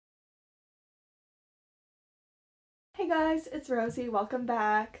Hey guys, it's Rosie. Welcome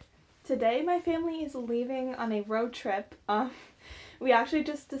back. Today my family is leaving on a road trip. We actually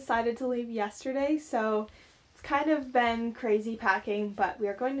just decided to leave yesterday, so it's kind of been crazy packing, but we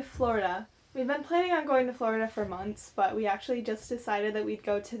are going to Florida. We've been planning on going to Florida for months, but we actually just decided that we'd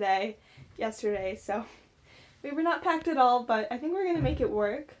go yesterday, so we were not packed at all, but I think we're going to make it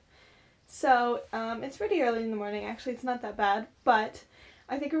work. So it's pretty early in the morning. Actually, it's not that bad, but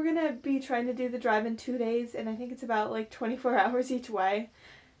I think we're going to be trying to do the drive in 2 days, and I think it's about like 24 hours each way.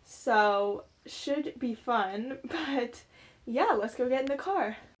 So should be fun, but yeah, let's go get in the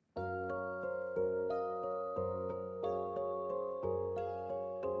car.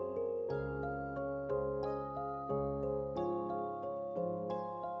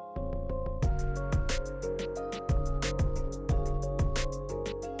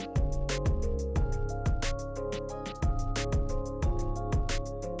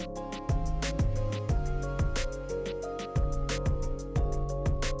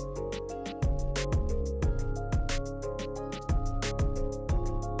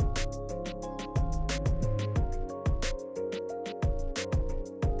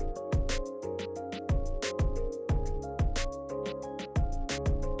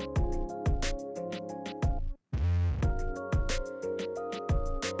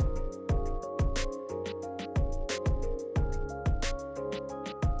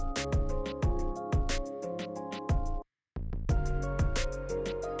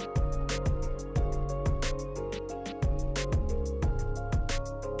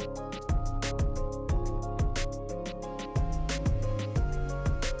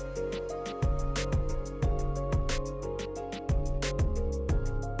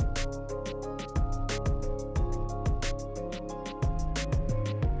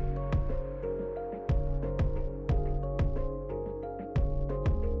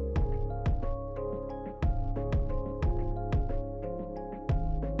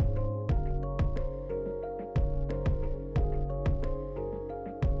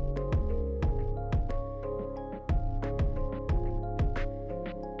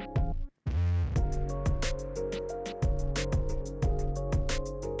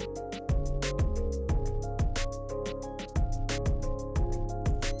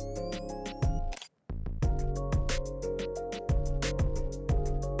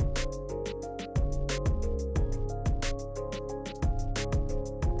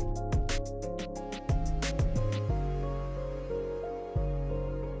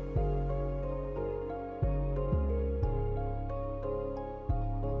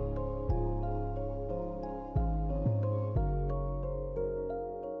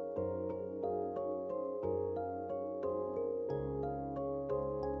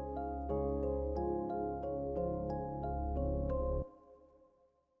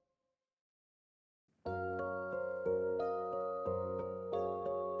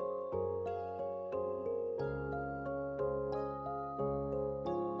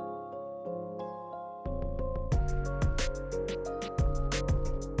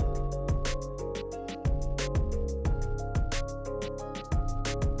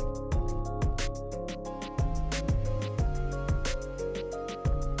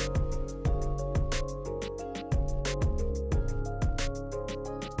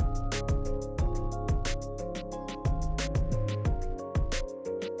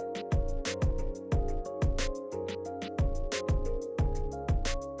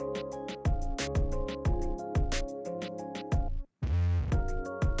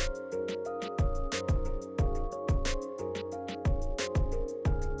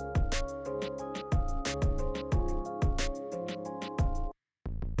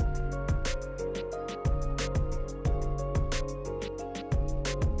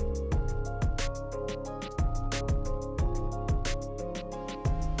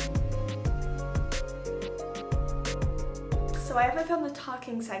 So I haven't filmed a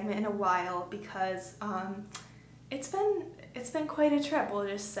talking segment in a while because it's been quite a trip, we'll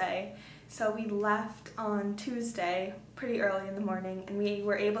just say. So we left on Tuesday pretty early in the morning, and we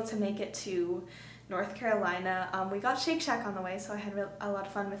were able to make it to North Carolina. We got Shake Shack on the way, so I had a lot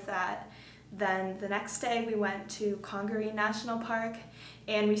of fun with that. Then the next day we went to Congaree National Park,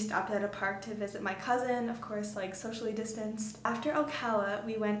 and we stopped at a park to visit my cousin, of course, like socially distanced. After Ocala,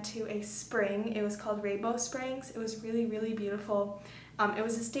 we went to a spring. It was called Rainbow Springs. It was really, really beautiful. It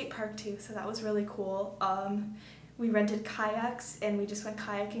was a state park too, so that was really cool. We rented kayaks and we just went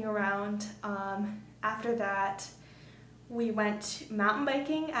kayaking around. After that, we went mountain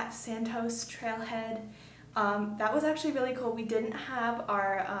biking at Santos Trailhead. That was actually really cool. We didn't have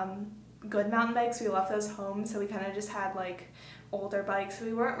our good mountain bikes. We left those home, so we kind of just had like older bike, so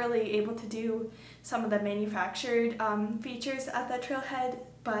we weren't really able to do some of the manufactured features at that trailhead,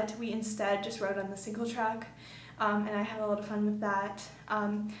 but we instead just rode on the single track, and I had a lot of fun with that.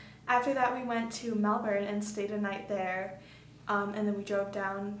 After that, we went to Melbourne and stayed a night there, and then we drove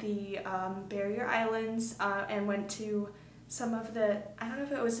down the Barrier Islands and went to some of the, I don't know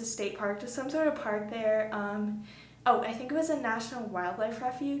if it was a state park, just some sort of park there. Oh, I think it was a National Wildlife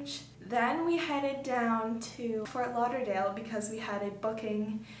Refuge. Then we headed down to Fort Lauderdale because we had a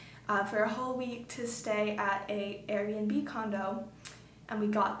booking for a whole week to stay at a Airbnb condo. And we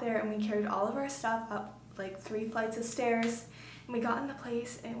got there and we carried all of our stuff up like 3 flights of stairs. And we got in the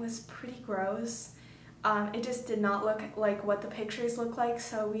place and it was pretty gross. It just did not look like what the pictures looked like,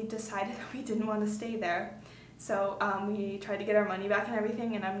 so we decided that we didn't want to stay there. So we tried to get our money back and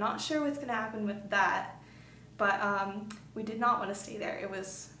everything, and I'm not sure what's going to happen with that. But we did not want to stay there. It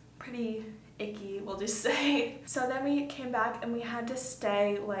was pretty icky, we'll just say. So then we came back and we had to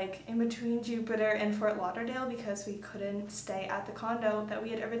stay like in between Jupiter and Fort Lauderdale because we couldn't stay at the condo that we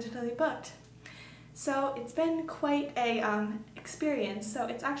had originally booked. So it's been quite a experience. So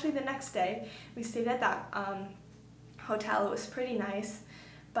it's actually the next day. We stayed at that hotel. It was pretty nice.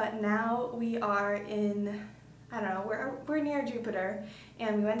 But now we are in, I don't know, we're near Jupiter,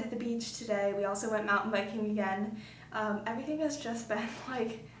 and we went to the beach today. We also went mountain biking again. Everything has just been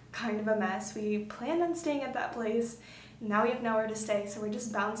like kind of a mess. We planned on staying at that place. Now we have nowhere to stay, so we're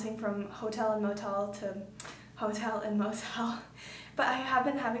just bouncing from hotel and motel to hotel and motel. But I have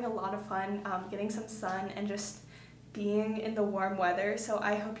been having a lot of fun getting some sun and just being in the warm weather. So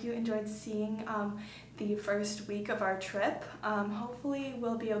I hope you enjoyed seeing the first week of our trip. Hopefully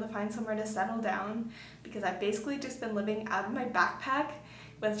we'll be able to find somewhere to settle down because I've basically just been living out of my backpack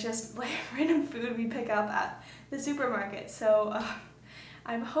with just like random food we pick up at the supermarket. So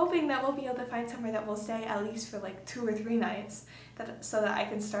I'm hoping that we'll be able to find somewhere that we'll stay at least for like 2 or 3 nights so that I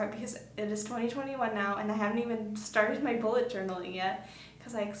can start, because it is 2021 now and I haven't even started my bullet journaling yet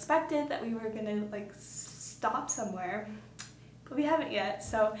because I expected that we were gonna like stop somewhere, but we haven't yet.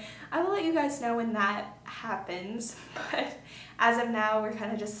 So I will let you guys know when that happens, but as of now we're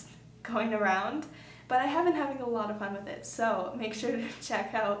kind of just going around. But I have been having a lot of fun with it, so make sure to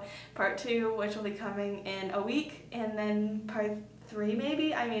check out part 2, which will be coming in a week, and then part 3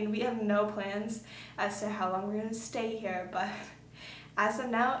 maybe. I mean, we have no plans as to how long we're going to stay here, but as of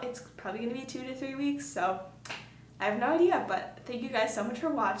now it's probably going to be 2 to 3 weeks, so I have no idea. But thank you guys so much for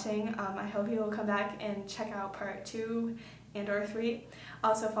watching. I hope you will come back and check out part 2 and or 3.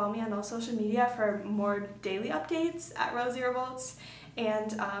 Also follow me on all social media for more daily updates at Rosie Revolts,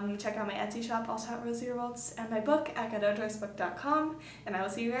 and check out my Etsy shop also at Rosie Revolts, and my book at GetOutdoorsBook.com, and I will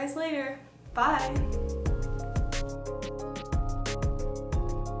see you guys later. Bye!